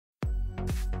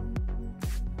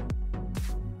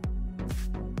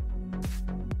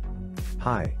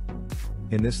Hi.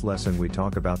 In this lesson we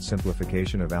talk about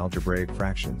simplification of algebraic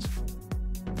fractions.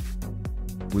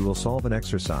 We will solve an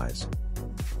exercise.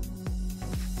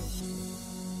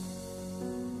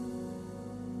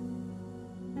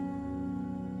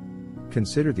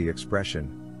 Consider the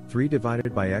expression 3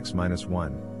 divided by x minus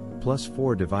 1 plus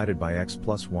 4 divided by x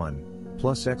plus 1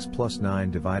 plus x plus 9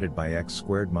 divided by x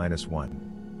squared minus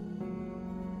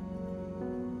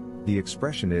 1. The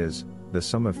expression is the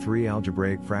sum of three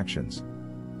algebraic fractions.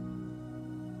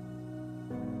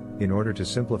 In order to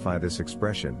simplify this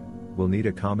expression, we'll need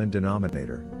a common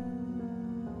denominator.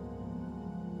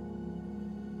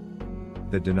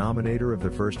 The denominator of the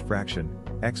first fraction,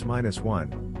 x minus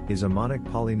 1, is a monic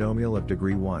polynomial of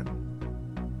degree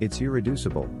 1. It's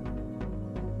irreducible.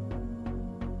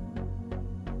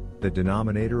 The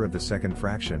denominator of the second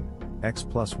fraction, x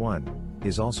plus 1,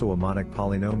 is also a monic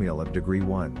polynomial of degree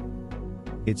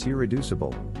 1. It's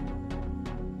irreducible.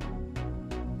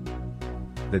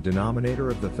 The denominator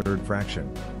of the third fraction,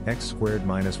 x squared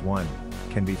minus 1,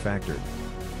 can be factored.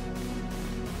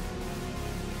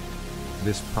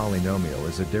 This polynomial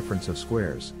is a difference of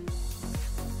squares.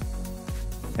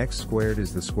 X squared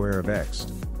is the square of x,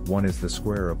 1 is the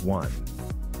square of 1.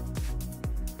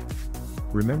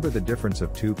 Remember the difference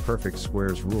of two perfect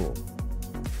squares rule.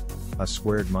 A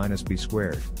squared minus b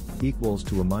squared equals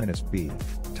to a minus b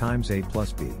times a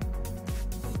plus b.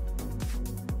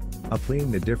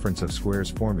 Applying the difference of squares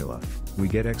formula, we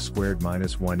get x squared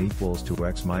minus 1 equals to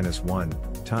x minus 1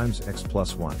 times x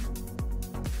plus 1.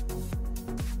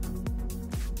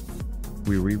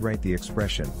 We rewrite the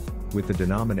expression with the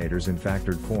denominators in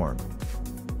factored form.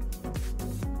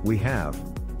 We have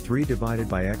 3 divided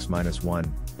by x minus 1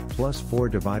 plus 4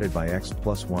 divided by x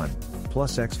plus 1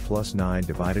 plus x plus 9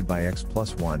 divided by x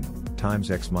plus 1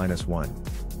 times x minus 1.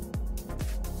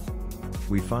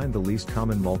 We find the least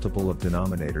common multiple of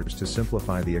denominators to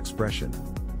simplify the expression.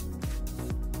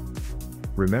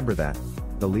 Remember that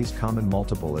the least common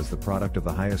multiple is the product of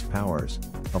the highest powers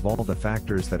of all the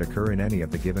factors that occur in any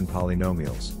of the given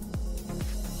polynomials.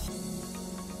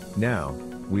 Now,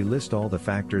 we list all the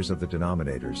factors of the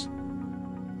denominators.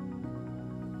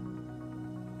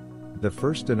 The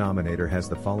first denominator has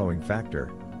the following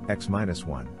factor, x minus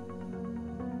 1.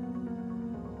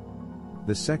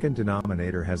 The second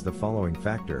denominator has the following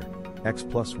factor, x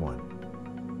plus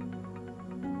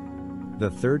 1. The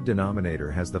third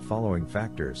denominator has the following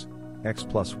factors, x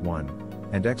plus 1,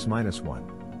 and x minus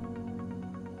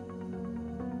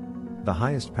 1. The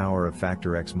highest power of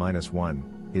factor x minus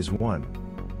 1 is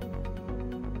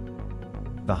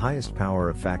 1. The highest power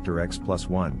of factor x plus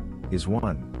 1 is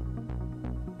 1.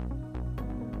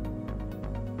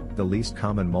 The least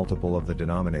common multiple of the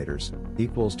denominators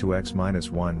equals to x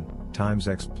minus 1 times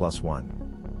x plus 1.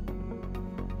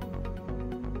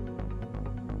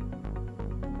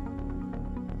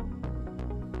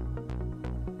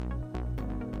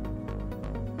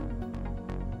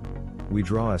 We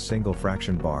draw a single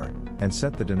fraction bar, and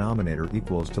set the denominator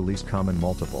equals to least common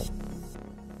multiple.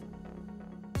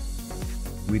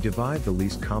 We divide the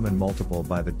least common multiple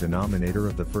by the denominator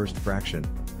of the first fraction,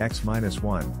 x minus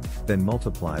 1, then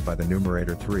multiply by the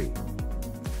numerator 3.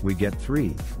 We get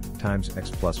 3 times x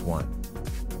plus 1.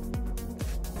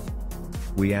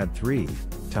 We add 3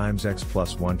 times x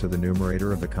plus 1 to the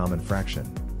numerator of the common fraction.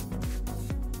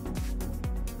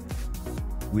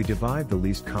 We divide the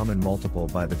least common multiple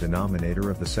by the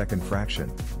denominator of the second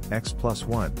fraction, x plus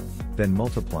 1, then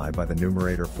multiply by the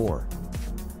numerator 4.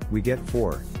 We get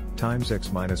 4 times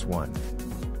x minus 1.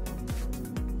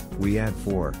 We add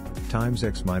 4 times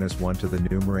x minus 1 to the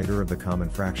numerator of the common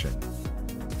fraction.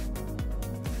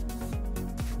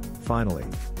 Finally,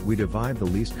 we divide the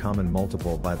least common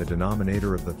multiple by the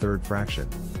denominator of the third fraction,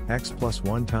 x plus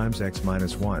 1 times x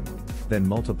minus 1, then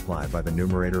multiply by the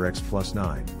numerator x plus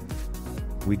 9.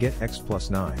 We get x plus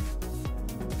 9.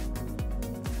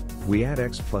 We add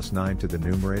x plus 9 to the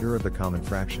numerator of the common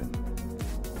fraction.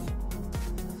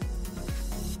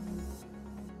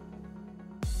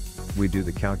 We do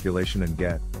the calculation and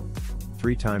get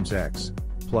 3 times x,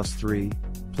 plus 3,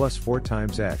 plus 4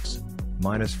 times x,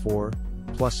 minus 4,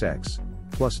 plus x,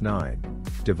 plus 9,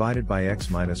 divided by x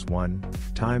minus 1,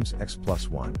 times x plus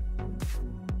 1.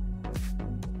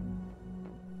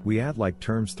 We add like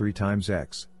terms 3 times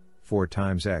x, 4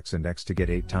 times x and x to get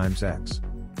 8 times x.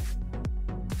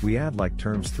 We add like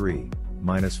terms 3,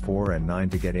 minus 4 and 9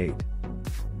 to get 8.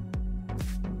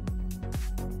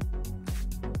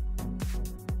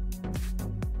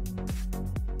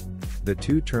 The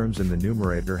two terms in the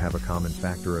numerator have a common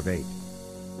factor of 8.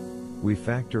 We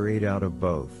factor 8 out of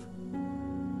both.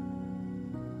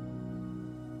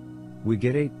 We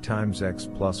get 8 times x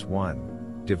plus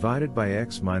 1, divided by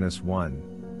x minus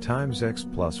 1, times x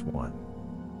plus 1.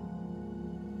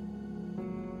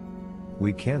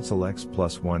 We cancel x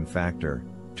plus 1 factor,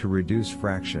 to reduce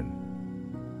fraction.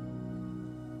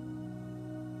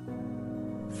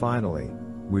 Finally,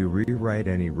 we rewrite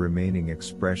any remaining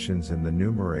expressions in the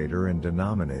numerator and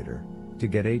denominator, to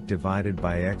get 8 divided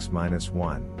by x minus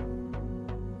 1.